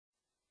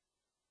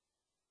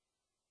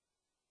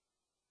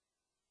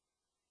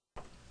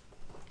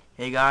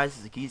Hey guys,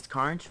 it's Keys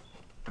Carnage,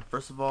 and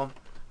first of all,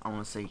 I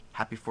want to say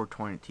happy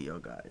 420 to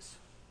you guys.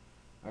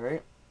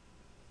 Alright?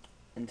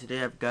 And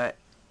today I've got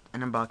an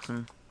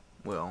unboxing,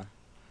 well,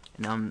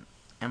 an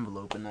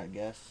enveloping, I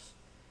guess.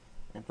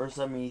 And first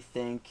let me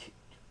thank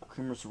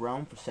Creamer's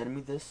Realm for sending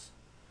me this.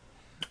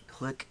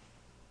 Click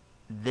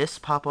this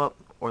pop-up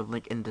or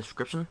link in the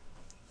description.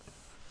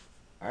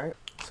 Alright,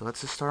 so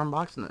let's just start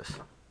unboxing this.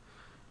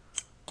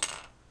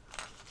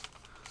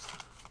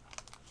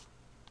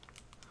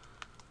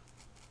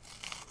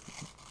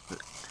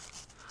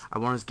 I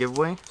won this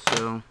giveaway,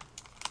 so,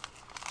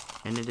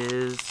 and it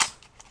is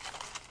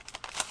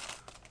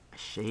a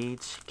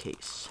Shades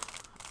case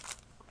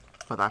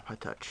for the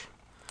iPod Touch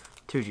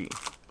 2G,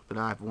 but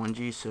I have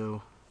 1G,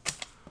 so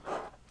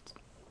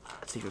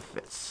let's see if it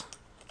fits.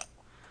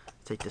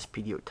 Take this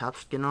PDO top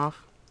skin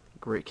off.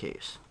 Great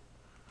case.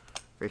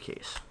 Great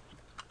case.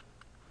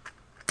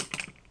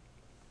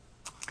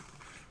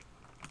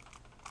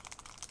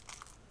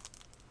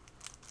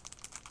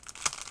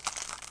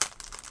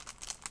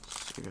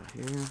 Let's see what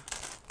we got here.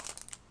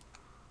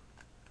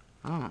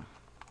 Oh.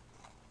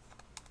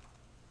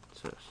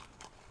 What's this?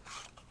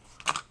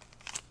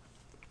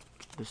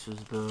 This is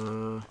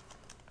the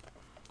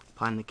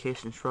applying the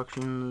case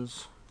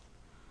instructions.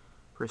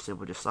 First it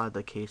would just slide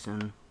the case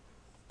in.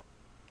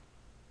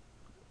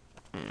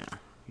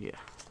 Yeah.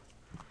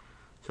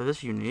 So this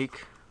is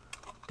unique.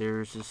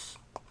 There's this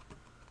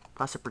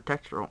plastic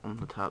protector on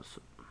the top.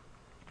 So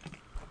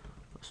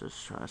let's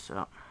just try this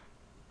out.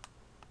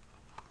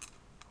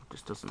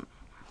 This doesn't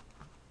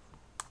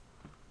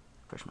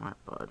touch my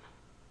iPod.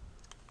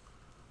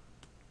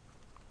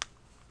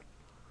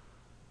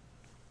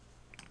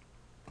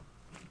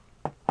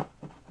 A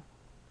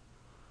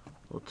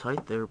little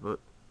tight there, but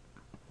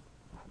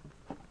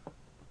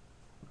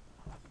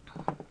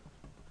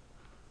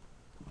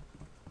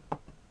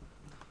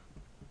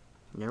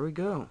there we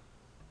go.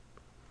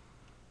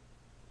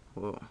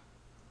 Whoa.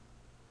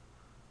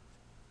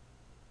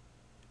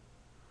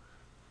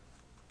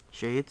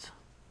 Shades.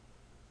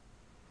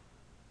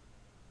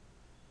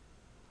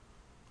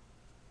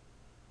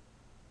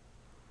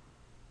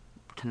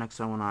 To next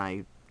time when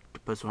I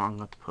put this on, I'm going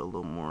to have to put a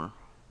little more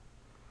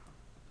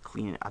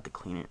clean it. I have to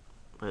clean it,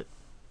 but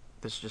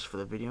this is just for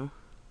the video.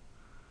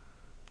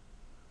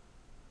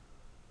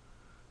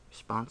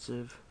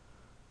 Responsive.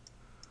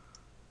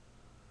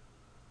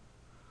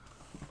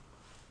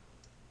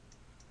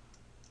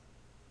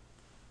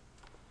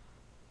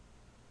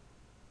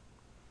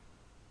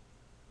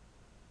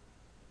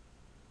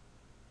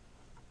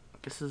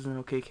 This is an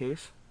okay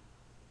case.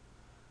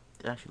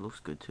 It actually looks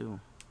good too,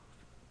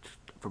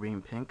 for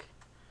being pink.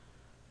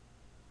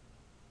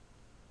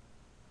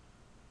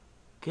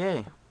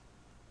 Okay.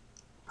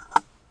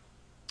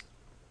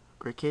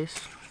 Great case.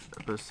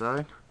 Put it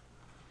aside.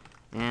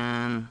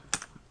 And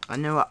I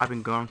know I've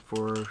been gone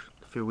for a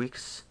few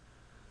weeks,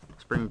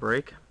 spring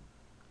break,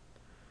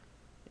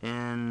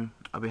 and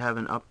I'll be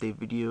having an update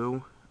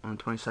video on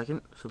the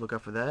 22nd, so look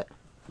out for that.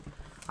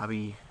 I'll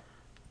be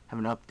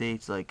having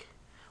updates like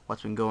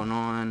what's been going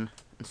on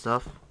and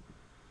stuff,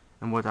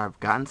 and what I've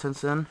gotten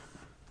since then.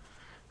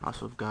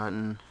 Also have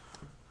gotten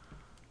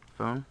a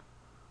phone,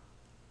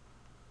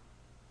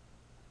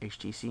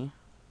 HTC,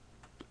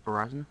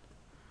 Verizon.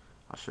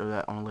 I'll show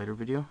that on a later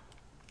video.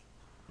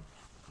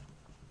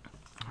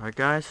 Alright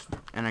guys,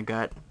 and I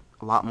got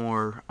a lot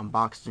more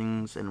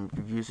unboxings and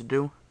reviews to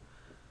do.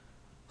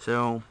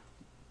 So,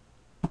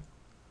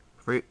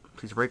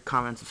 please rate,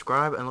 comment,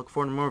 subscribe, and look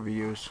forward to more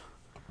videos.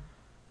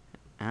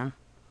 And,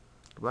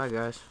 goodbye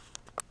guys.